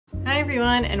Hi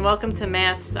everyone, and welcome to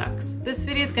MathSux. This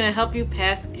video is going to help you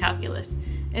pass calculus.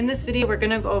 In this video we're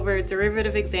going to go over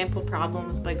derivative example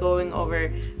problems by going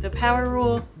over the power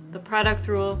rule, the product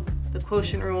rule, the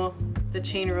quotient rule, the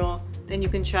chain rule. Then you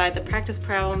can try the practice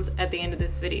problems at the end of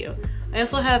this video. I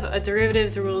also have a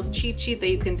derivatives rules cheat sheet that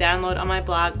you can download on my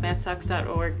blog,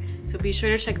 MathSux.org, so be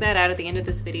sure to check that out at the end of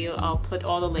this video. I'll put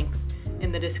all the links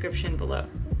in the description below.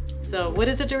 So what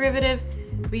is a derivative?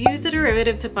 We use the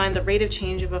derivative to find the rate of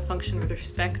change of a function with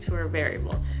respect to a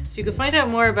variable. So you can find out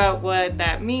more about what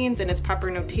that means and its proper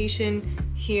notation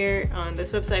here on this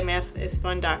website,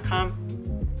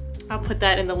 mathisfun.com. I'll put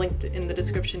that in the link in the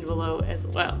description below as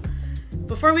well.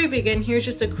 Before we begin, here's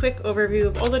just a quick overview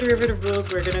of all the derivative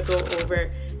rules we're going to go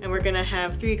over, and we're going to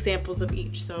have 3 examples of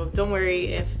each, so don't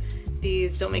worry if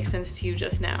these don't make sense to you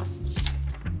just now.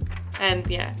 And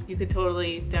yeah, you could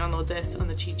totally download this on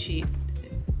the cheat sheet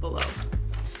below.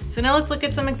 So now let's look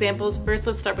at some examples. First,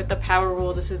 let's start with the power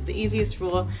rule. This is the easiest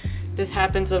rule. This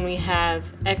happens when we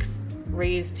have x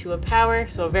raised to a power,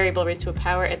 so a variable raised to a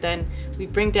power, and then we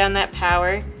bring down that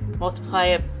power, multiply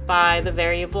it by the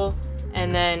variable,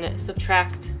 and then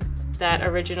subtract that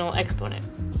original exponent.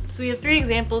 So we have 3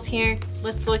 examples here.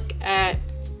 Let's look at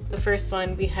the first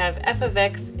one. We have f of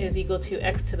x is equal to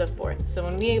x to the 4th. So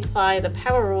when we apply the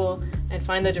power rule and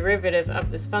find the derivative of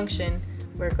this function,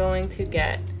 we're going to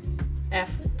get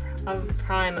f of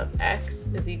prime of x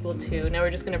is equal to, now we're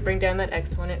just going to bring down that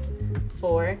exponent,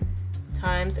 4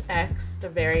 times x, the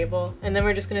variable, and then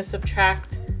we're just going to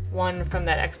subtract 1 from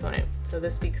that exponent. So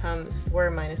this becomes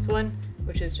 4 minus 1,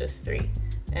 which is just 3,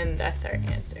 and that's our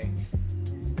answer.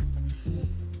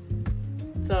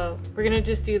 So we're going to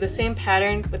just do the same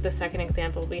pattern with the second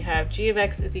example. We have g of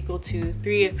x is equal to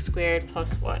 3x squared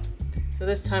plus 1. So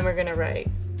this time we're going to write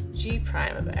g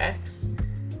prime of x,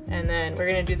 and then we're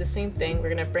going to do the same thing.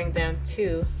 We're going to bring down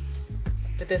 2,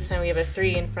 but this time we have a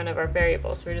 3 in front of our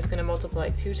variable. So we're just going to multiply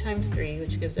 2 times 3,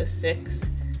 which gives us 6,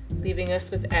 leaving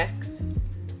us with x.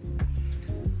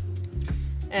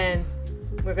 And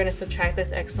we're going to subtract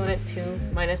this exponent, 2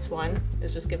 minus 1.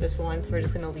 This just gives us 1, so we're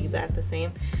just going to leave that the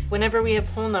same. Whenever we have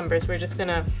whole numbers, we're going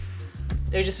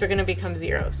to become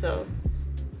 0. So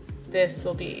this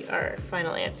will be our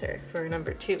final answer for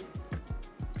number 2.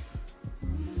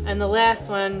 And the last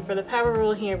one, for the power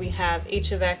rule here, we have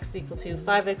h of x equal to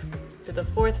 5x to the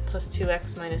 4th plus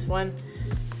 2x minus 1.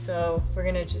 So we're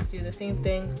going to just do the same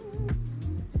thing.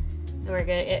 And we're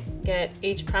going to get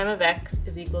h prime of x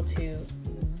is equal to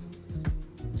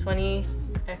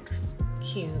 20x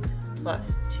cubed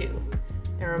plus 2.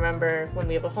 And remember, when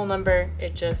we have a whole number,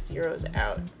 it just zeroes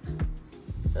out.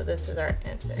 So this is our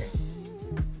answer.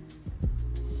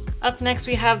 Up next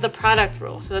we have the product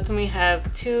rule. So that's when we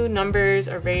have 2 numbers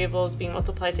or variables being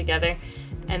multiplied together,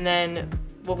 and then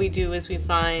what we do is we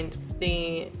find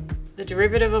the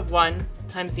derivative of 1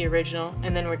 times the original,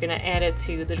 and then we're going to add it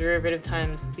to the derivative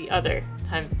times the other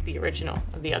times the original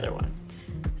of the other one.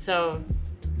 So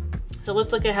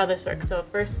let's look at how this works. So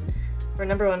first, for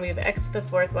number 1, we have x to the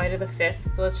 4th, y to the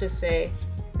 5th. So let's just say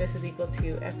this is equal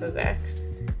to f of x,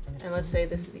 and let's say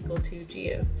this is equal to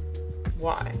g of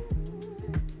y.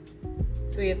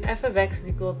 So we have f of x is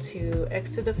equal to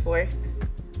x to the 4th,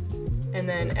 and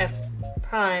then f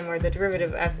prime, or the derivative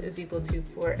of f, is equal to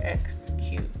 4x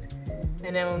cubed.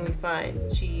 And then when we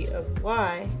find g of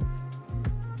y,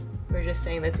 we're just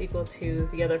saying that's equal to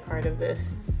the other part of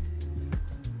this,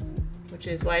 which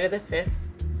is y to the 5th,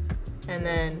 and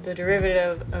then the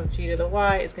derivative of g to the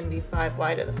y is going to be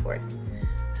 5y to the 4th.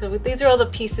 So these are all the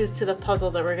pieces to the puzzle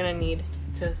that we're going to need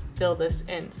to fill this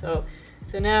in.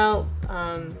 So now,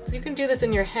 so you can do this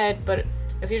in your head, but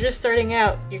if you're just starting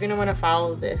out, you're going to want to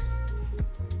follow this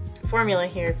formula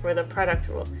here for the product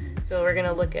rule. So we're going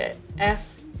to look at f,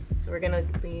 so we're going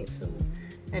to leave,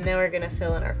 and now we're going to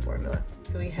fill in our formula.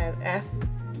 So we have f,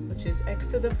 which is x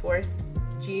to the 4th,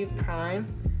 g prime,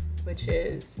 which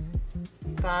is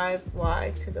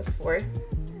 5y to the 4th,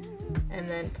 and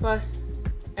then plus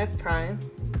f prime,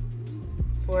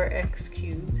 4x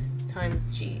cubed times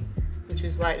g, which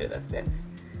is y to the 5th.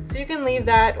 So you can leave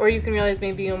that, or you can realize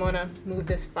maybe you want to move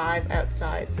this 5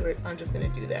 outside, so I'm just going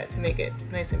to do that to make it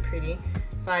nice and pretty.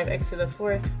 5x to the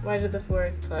 4th, y to the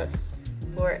 4th, plus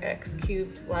 4x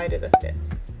cubed, y to the 5th.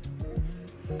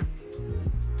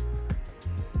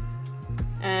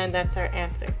 And that's our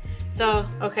answer. So,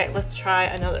 okay, let's try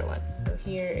another one. So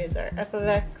here is our f of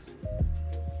x,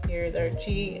 here is our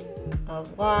g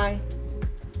of y,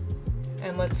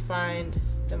 and let's find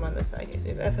them on the side here. So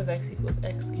we have f of x equals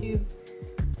x cubed,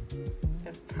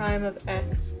 f prime of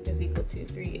x is equal to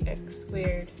 3x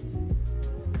squared,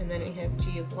 and then we have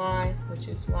g of y, which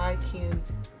is y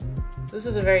cubed, So this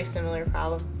is a very similar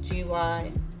problem. G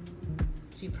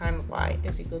prime of y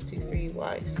is equal to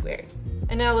 3y squared.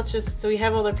 And now let's just, so we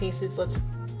have all the pieces, let's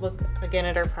look again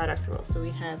at our product rule. So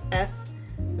we have f,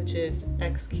 which is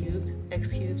x cubed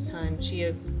times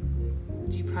g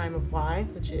prime of y,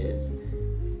 which is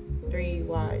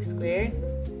 3y squared,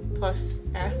 plus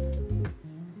f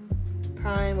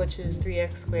prime, which is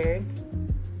 3x squared,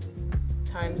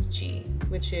 times g,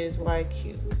 which is y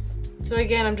cubed. So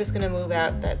again, I'm just going to move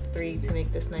out that 3 to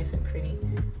make this nice and pretty.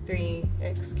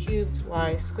 3x cubed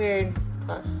y squared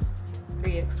plus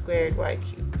 3x squared y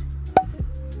cubed.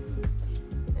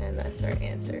 And that's our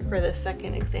answer for the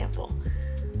second example.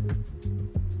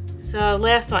 So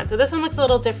last one. So this one looks a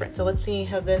little different. So let's see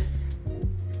how this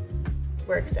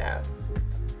works out.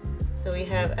 So we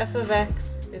have f of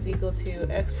x is equal to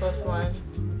x plus 1.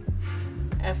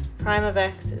 F prime of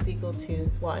x is equal to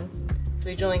 1. So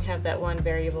we only have that one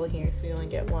variable here, so we only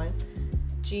get 1.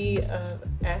 G of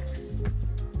x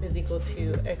is equal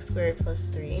to x squared plus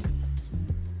 3.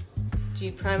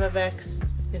 G prime of x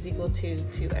is equal to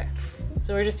 2x.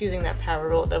 So we're just using that power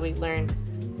rule that we learned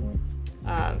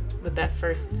with that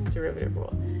first derivative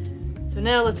rule. So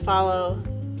now let's follow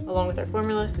along with our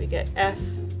formula. So we get f,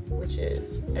 which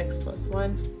is x plus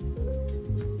 1,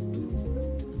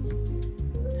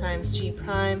 times g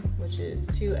prime, which is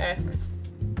 2x,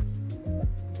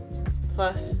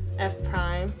 plus f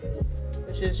prime,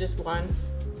 which is just 1,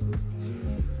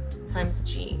 times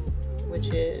g, which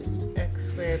is x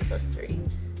squared plus 3.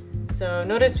 So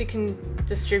notice we can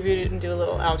distribute it and do a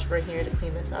little algebra here to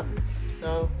clean this up.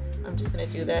 So I'm just going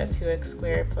to do that, 2x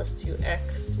squared plus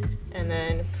 2x, and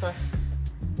then plus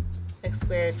x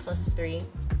squared plus 3.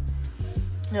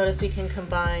 Notice we can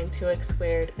combine 2x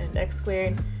squared and x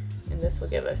squared, and this will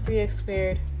give us 3x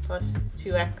squared plus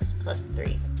 2x plus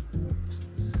 3.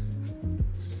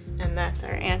 And that's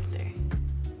our answer.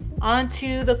 On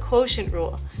to the quotient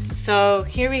rule. So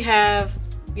here we have,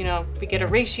 we get a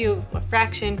ratio, a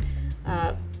fraction,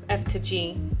 f to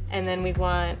g, and then we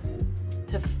want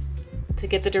to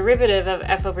get the derivative of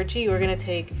f over g, we're going to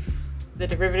take the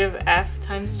derivative of f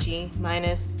times g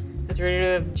minus the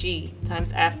derivative of g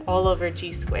times f all over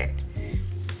g squared.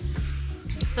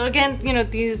 So again,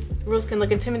 these rules can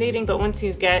look intimidating, but once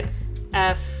you get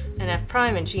f and f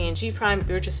prime and g prime,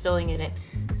 we're just filling it in.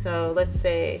 So let's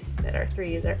say that our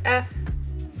 3 is our f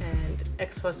and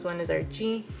x plus 1 is our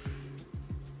g.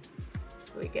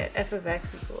 So we get f of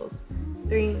x equals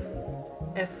 3,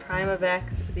 f prime of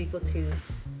x is equal to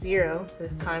 0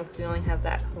 this time because we only have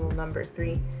that whole number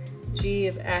 3. G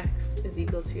of x is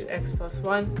equal to x plus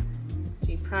 1.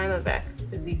 G prime of x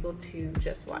is equal to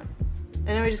just 1. And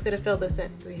then we're just going to fill this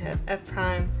in. So we have f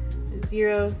prime is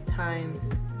 0 times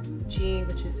g,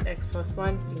 which is x plus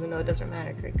 1, even though it doesn't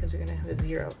matter because we're going to have a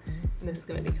 0, and this is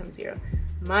going to become 0,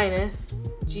 minus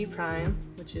g prime,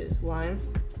 which is 1,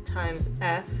 times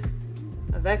f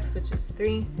of x, which is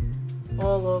 3,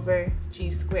 all over g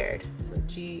squared. So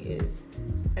g is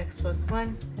x plus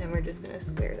 1, and we're just going to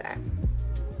square that.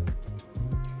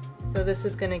 So this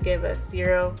is going to give us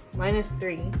 0 minus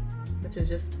 3, which is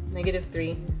just negative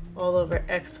 3, all over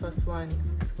x plus 1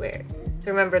 squared. So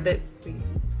remember that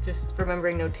just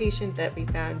remembering notation that we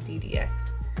found d dx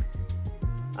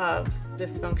of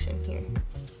this function here,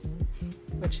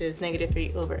 which is negative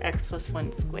 3 over x plus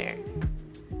 1 squared.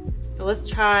 So let's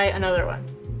try another one.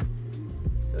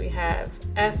 So we have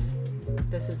f,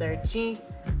 this is our g,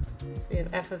 so we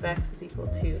have f of x is equal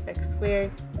to x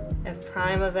squared, f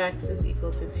prime of x is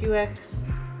equal to 2x,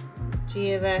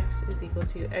 g of x is equal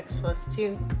to x plus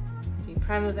 2, g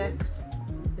prime of x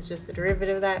is just the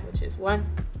derivative of that, which is 1.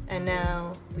 And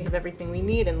now we have everything we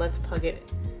need, and let's plug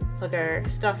our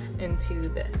stuff into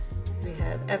this. So we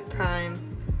have f prime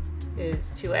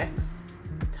is 2x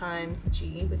times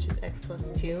g, which is x plus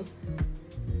 2,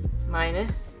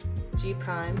 minus g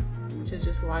prime, which is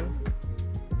just 1,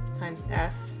 times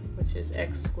f, which is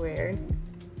x squared,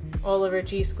 all over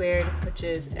g squared, which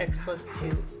is x plus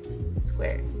 2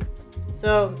 squared.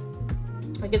 So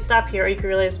I could stop here, or you could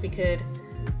realize we could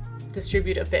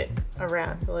distribute a bit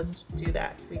around. So let's do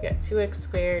that. So we get 2x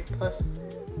squared plus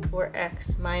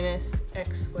 4x minus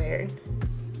x squared,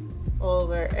 all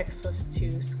over x plus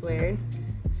 2 squared.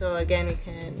 So again, we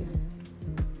can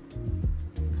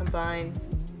combine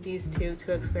these two,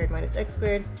 2x squared minus x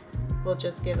squared will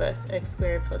just give us x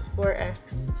squared plus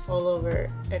 4x all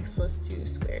over x plus 2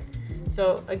 squared.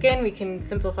 So again, we can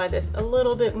simplify this a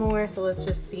little bit more. So let's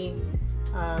just see,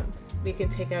 we can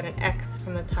take out an x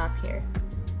from the top here.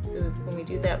 So when we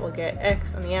do that, we'll get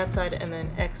x on the outside and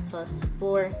then x plus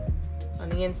 4 on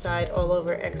the inside all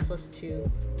over x plus 2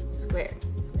 squared.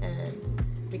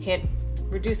 And we can't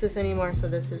reduce this anymore, so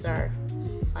this is our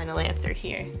final answer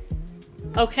here.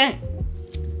 Okay,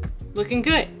 looking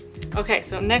good. Okay,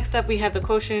 so next up we have the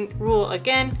quotient rule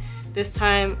again. This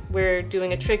time we're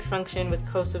doing a trig function with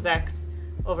cos of x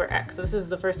over x. So this is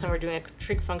the first time we're doing a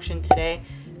trig function today.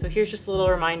 So here's just a little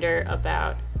reminder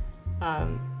about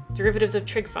derivatives of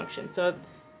trig functions. So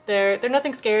they're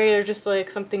nothing scary, they're just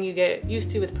like something you get used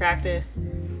to with practice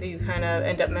that you kind of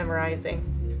end up memorizing.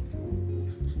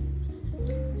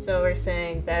 So we're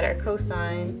saying that our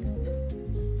cosine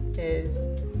is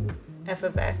f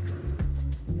of x,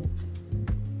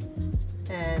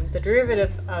 and the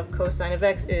derivative of cosine of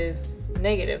x is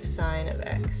negative sine of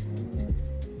x.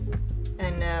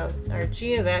 And now our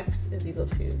g of x is equal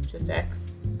to just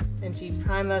x, and g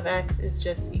prime of x is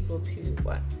just equal to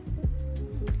what?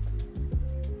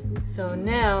 So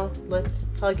now let's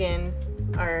plug in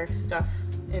our stuff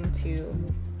into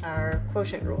our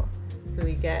quotient rule. So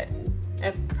we get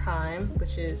f prime,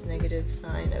 which is negative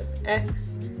sine of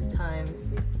x,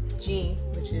 times g,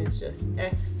 which is just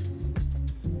x,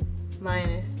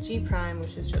 minus g prime,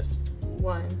 which is just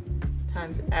 1,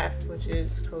 times f, which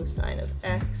is cosine of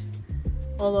x,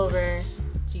 all over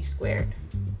g squared,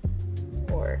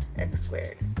 or x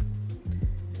squared.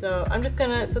 So I'm just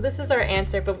gonna, so this is our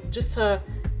answer, but just to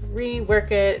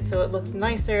rework it so it looks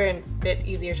nicer and a bit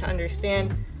easier to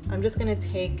understand, I'm just gonna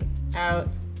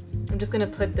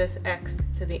put this x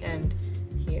to the end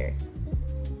here.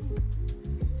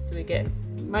 So we get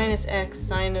minus x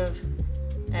sine of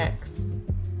x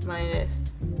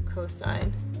minus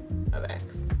cosine of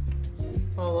x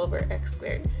all over x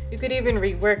squared. You could even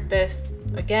rework this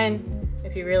again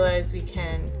if you realize we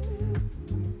can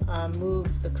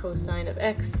move the cosine of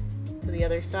x to the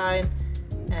other side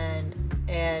and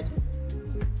add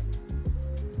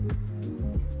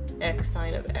x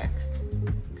sine of x,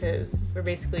 because we're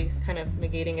basically kind of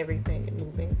negating everything and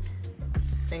moving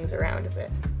things around a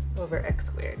bit over x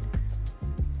squared.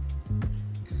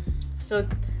 So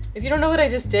if you don't know what I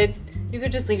just did, you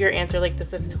could just leave your answer like this.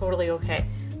 That's totally okay.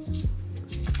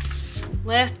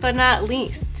 Last but not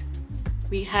least,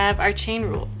 we have our chain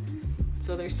rule.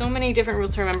 So there's so many different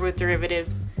rules to remember with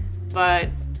derivatives, but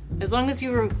as long as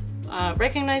you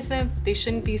recognize them, they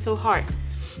shouldn't be so hard.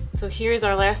 So here's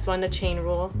our last one, the chain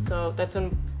rule. So that's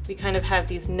when we kind of have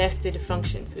these nested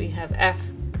functions. So we have f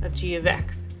of g of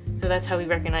x. So that's how we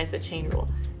recognize the chain rule.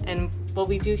 And what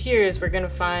we do here is we're going to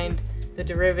find the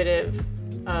derivative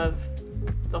of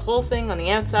the whole thing on the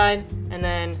outside and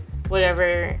then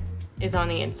whatever is on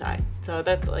the inside. So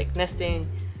that's like nesting,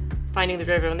 finding the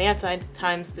derivative on the outside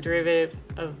times the derivative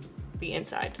of the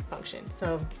inside function.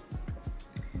 So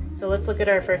let's look at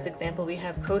our first example. We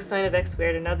have cosine of x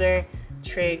squared, another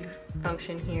trig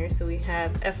function here. So we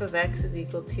have f of x is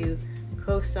equal to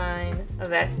cosine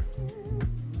of x,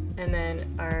 and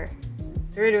then our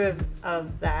derivative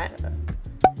of that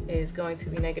is going to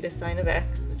be negative sine of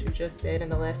x, which we just did in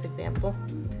the last example.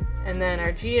 And then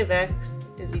our g of x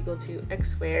is equal to x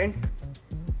squared,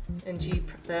 and g,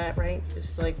 that, right,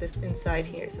 just like this inside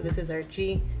here. So this is our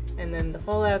g, and then the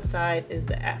whole outside is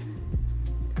the f.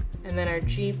 And then our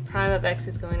g prime of x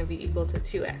is going to be equal to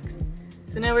 2x.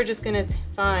 So now we're just going to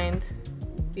find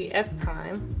the f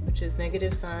prime, which is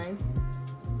negative sine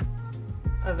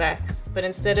of x, but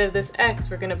instead of this x,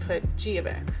 we're going to put g of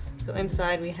x. So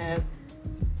inside we have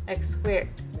x squared.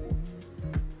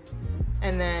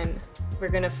 And then we're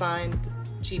going to find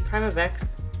g prime of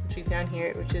x, which we found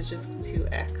here, which is just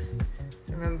 2x.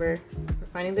 So remember, we're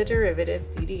finding the derivative,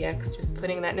 d dx, just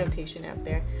putting that notation out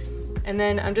there. And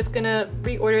then I'm just going to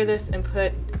reorder this and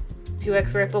put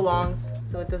 2x where it belongs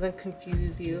so it doesn't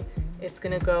confuse you. It's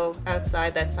going to go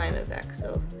outside that sine of x.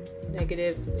 So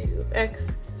negative 2 of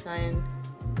x sine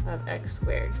of x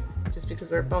squared, just because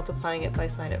we're multiplying it by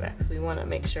sine of x. We want to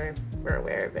make sure we're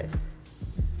aware of it.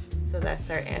 So that's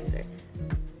our answer.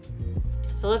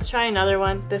 So let's try another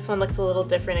one. This one looks a little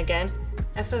different again.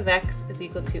 F of x is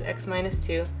equal to x minus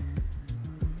 2.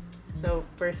 So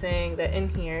we're saying that in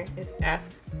here is f,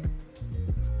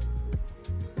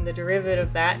 and the derivative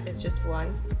of that is just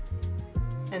 1.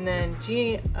 And then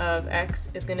g of x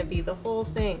is going to be the whole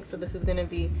thing. So this is going to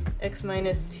be x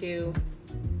minus 2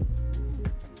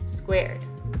 squared.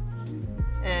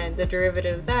 And the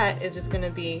derivative of that is just going to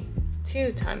be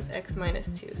 2 times x minus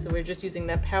 2. So we're just using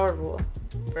that power rule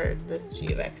for this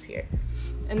g of x here.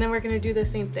 And then we're going to do the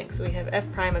same thing. So we have f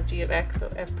prime of g of x,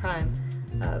 so f prime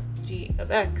of g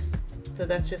of x. So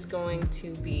that's just going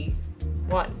to be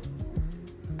 1.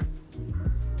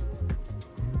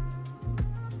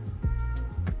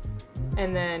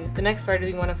 And then the next part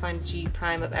is we want to find g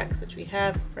prime of x, which we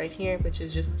have right here, which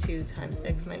is just 2 times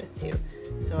x minus 2.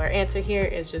 So our answer here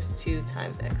is just 2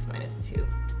 times x minus 2.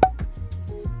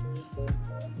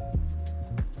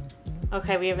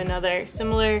 Okay, we have another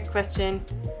similar question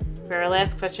for our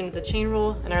last question of the chain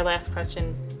rule and our last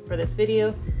question for this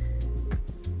video,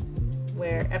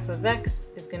 where f of x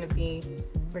is going to be,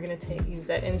 we're going to use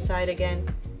that inside again.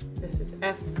 This is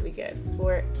f, so we get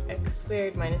 4x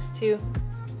squared minus 2,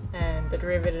 and the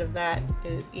derivative of that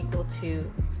is equal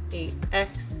to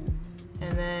 8x.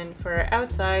 And then for our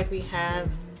outside, we have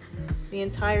the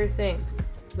entire thing,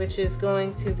 which is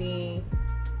going to be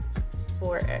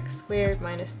 4x squared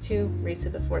minus 2 raised to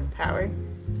the 4th power.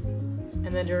 And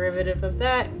the derivative of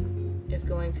that is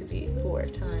going to be 4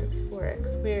 times 4x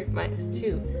squared minus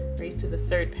 2 raised to the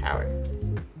 3rd power.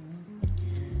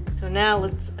 So now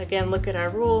let's again look at our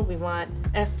rule. We want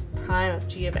f prime of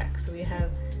g of x. So we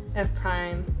have f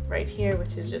prime right here,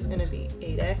 which is just going to be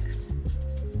 8x.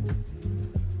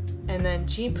 And then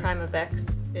g prime of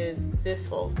x is this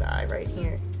whole guy right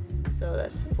here. So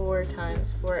that's 4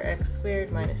 times 4x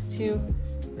squared minus 2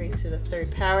 raised to the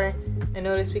 3rd power. And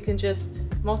notice we can just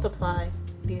multiply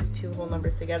these two whole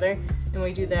numbers together. And when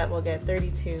we do that, we'll get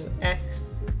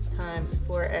 32x times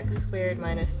 4x squared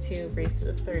minus 2 raised to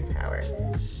the 3rd power.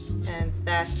 And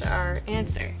that's our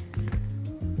answer.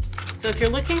 So if you're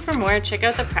looking for more, check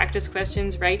out the practice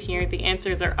questions right here. The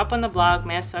answers are up on the blog,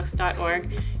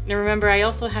 MathSux.org. And remember, I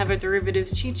also have a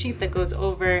derivatives cheat sheet that goes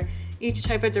over each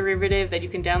type of derivative that you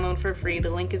can download for free. The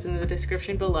link is in the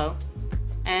description below.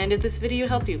 And if this video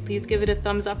helped you, please give it a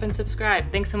thumbs up and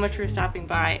subscribe. Thanks so much for stopping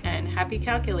by, and happy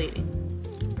calculating.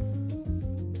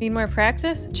 Need more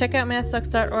practice? Check out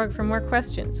MathSux.org for more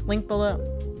questions. Link below.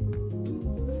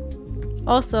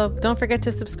 Also, don't forget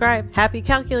to subscribe. Happy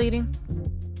calculating!